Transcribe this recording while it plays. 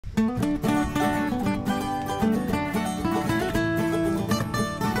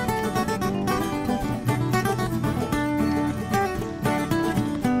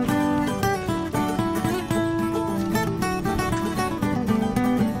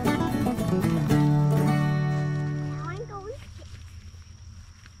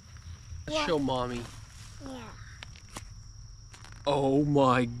Show mommy. Yeah. Oh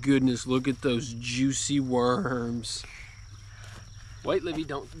my goodness, look at those juicy worms. Wait, Livy,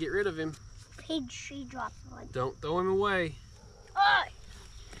 don't get rid of him. She dropped one. Don't throw him away. Oh.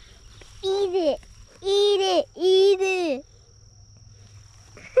 Eat it. Eat it. Eat it.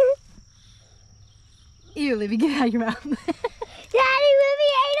 Ew, Livy, get out of your mouth. Daddy, Livy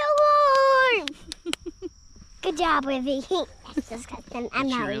ate a worm. Good job, Livy. I'm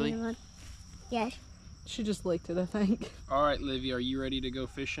not really? eating one. Yes. She just licked it, I think. All right, Livy, are you ready to go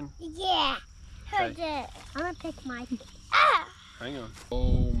fishing? Yeah. Okay. I'm gonna pick my. Ah! Hang on.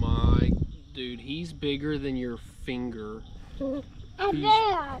 Oh my, dude, he's bigger than your finger.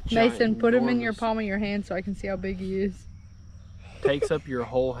 Mason, put him in your Ginormous. palm of your hand so I can see how big he is. Takes up your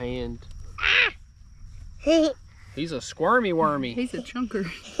whole hand. He's a squirmy wormy. He's a chunker.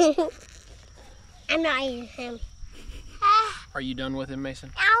 I'm not eating him. Are you done with him,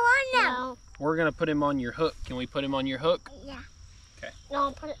 Mason? I want no. We're gonna put him on your hook. Can we put him on your hook? Yeah. Okay. No,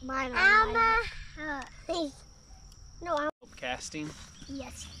 I'll put it mine on my hook. No, I'm. Casting?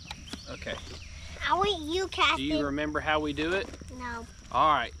 Yes. Okay. I want you casting. Do you remember how we do it? No.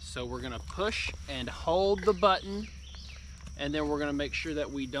 All right, so we're gonna push and hold the button, and then we're gonna make sure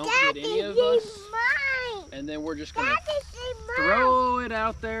that we don't get any of us. Mine. And then we're just gonna Mine. throw it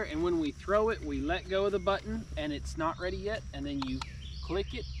out there, and when we throw it, we let go of the button, and it's not ready yet, and then you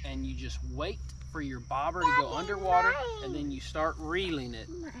click it, and you just wait for your bobber to go underwater, and then you start reeling it.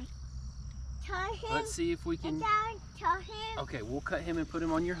 Tell him. Let's see if we can. Tell him. Okay, we'll cut him and put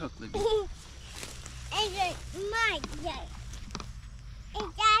him on your hook, Libby. Is it mine? Yes.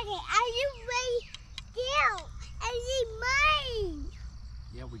 Is that it? Are you ready? Still. Is it mine?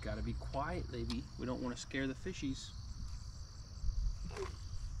 Yeah, we gotta be quiet, Libby. We don't want to scare the fishies.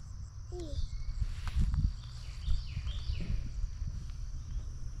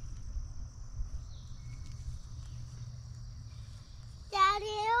 Daddy,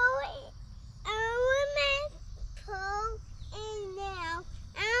 I want to pull in now.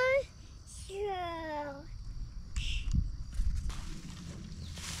 I'm sure.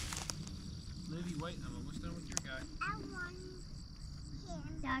 Libby, wait, I'm almost done with your guy. I want him.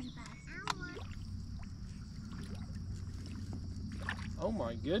 That was bad. I want. Oh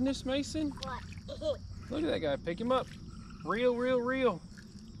my goodness, Mason. What? Look at that guy. Pick him up. Reel, reel, reel.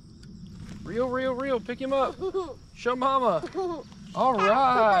 Reel, reel, reel. Pick him up. Show mama. All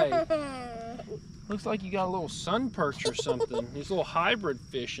right. Looks like you got a little sun perch or something. These little hybrid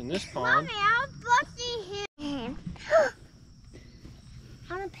fish in this pond. Mommy, I'm busting him.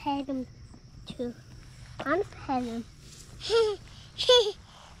 I want to pet him too. I want to pet him.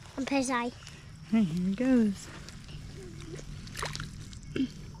 I'm pet his eye. Here he goes.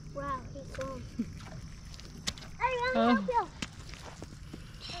 Wow, he's gone. Hey, Oh. I'm help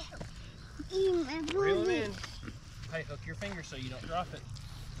you. Reel him in. Hey, hook your finger so you don't drop it.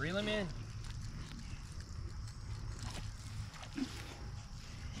 Reel him in.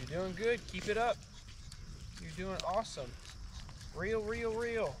 You're doing good. Keep it up. You're doing awesome. Reel, reel,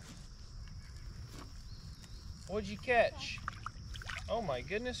 reel. What'd you catch? Oh my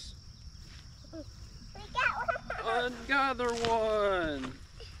goodness. We got one. Another one.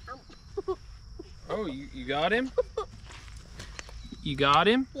 Oh, you got him? You got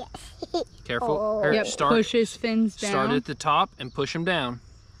him? Yes. Careful. Oh. Here, Yep, push his fins down. Start at the top and push him down.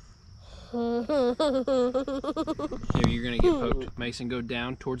 Here, you're gonna get poked. Mason, go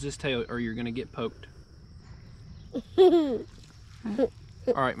down towards his tail or you're gonna get poked. All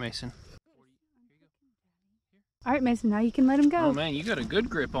right, Mason. All right, Mason, now you can let him go. Oh man, you got a good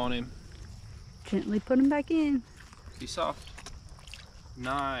grip on him. Gently put him back in. Be soft.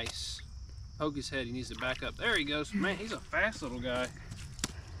 Nice. Poke his head. He needs to back up. There he goes. Man, he's a fast little guy.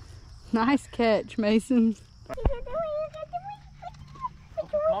 Nice catch, Mason. Okay,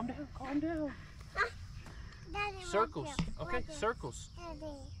 calm down. Calm down. Daddy, Circles. right there, Okay, right there. circles.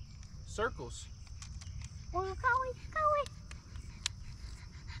 Daddy. Circles. We're going.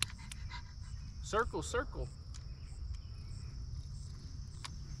 Circle, circle.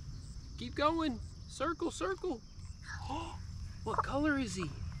 Keep going. Circle, circle. What color is he?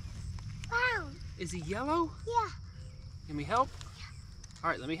 Brown. Is he yellow? Yeah. Can we help? All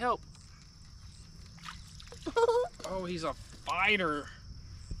right, let me help. Oh, he's a fighter.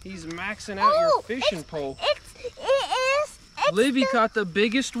 He's maxing out your fishing pole. It is. Livy caught the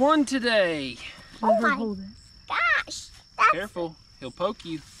biggest one today. Oh Let her my hold it. gosh. That's Careful, he'll poke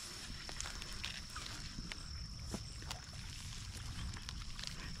you.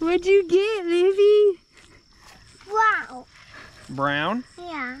 What'd you get, Livy? wow. Brown?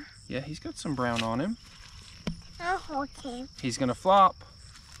 Yeah. Yeah, he's got some brown on him. I'll hold him. He's gonna flop.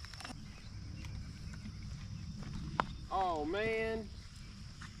 Oh man,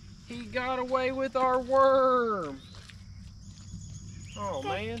 he got away with our worm. Oh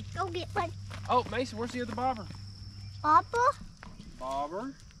man. Go get one. Oh, Mason, where's the other bobber? Papa?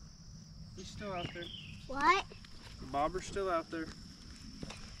 Bobber? He's still out there. What? The bobber's still out there.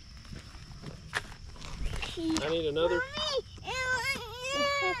 I need another.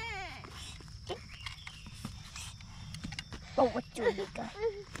 Oh, what's your big one?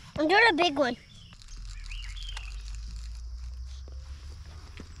 I'm doing a big one.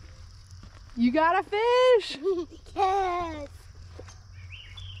 You got a fish! Yes.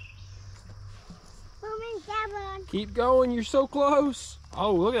 Mommy, grab one. Keep going, you're so close.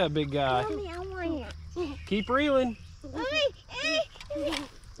 Oh, look at that big guy. Mommy, I want it. Keep reeling. Mommy.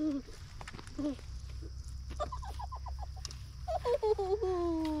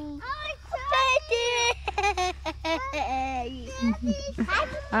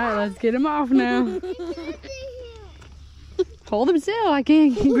 Alright, let's get him off now. Hold him still. I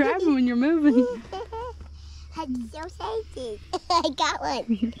can't grab him when you're moving. I'm so excited. I got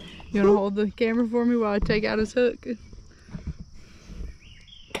one. You want to hold the camera for me while I take out his hook?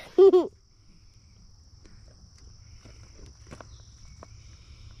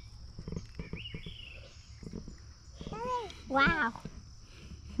 Wow.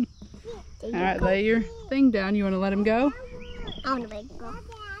 Alright, lay your thing down. You want to let him go? I want to make go.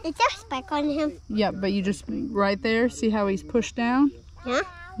 Is there a speck on him? Yep, but you just right there. See how he's pushed down? Yeah.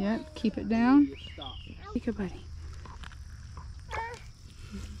 Yep, keep it down. Take a buddy.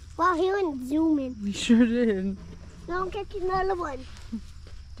 Wow, he went zooming. We sure did. Now get another one.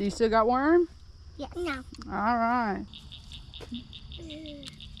 Do you still got worm? Yeah, no. Alright.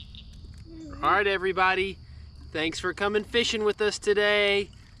 All right, everybody. Thanks for coming fishing with us today.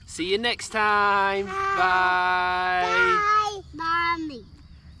 See you next time. Bye. Bye, Mommy.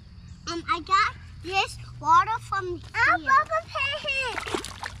 I got this water from here.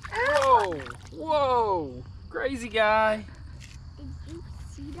 Whoa, whoa, crazy guy.